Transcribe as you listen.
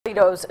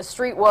Toledo's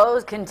street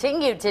woes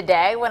continued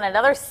today when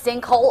another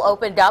sinkhole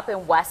opened up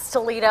in West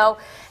Toledo.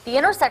 The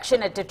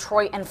intersection at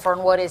Detroit and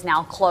Fernwood is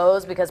now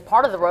closed because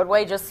part of the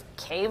roadway just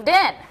caved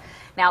in.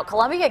 Now,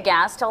 Columbia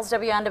Gas tells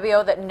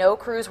WNWO that no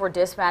crews were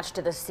dispatched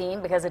to the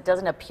scene because it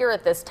doesn't appear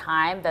at this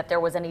time that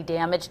there was any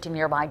damage to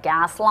nearby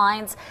gas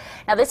lines.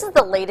 Now, this is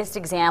the latest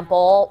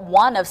example,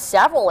 one of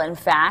several, in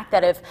fact,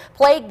 that have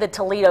plagued the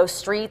Toledo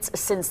streets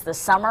since the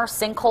summer.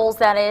 Sinkholes,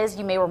 that is.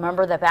 You may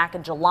remember that back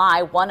in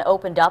July, one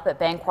opened up at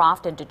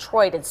Bancroft in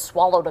Detroit and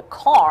swallowed a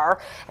car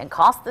and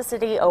cost the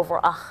city over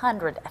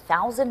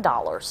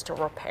 $100,000 to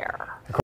repair.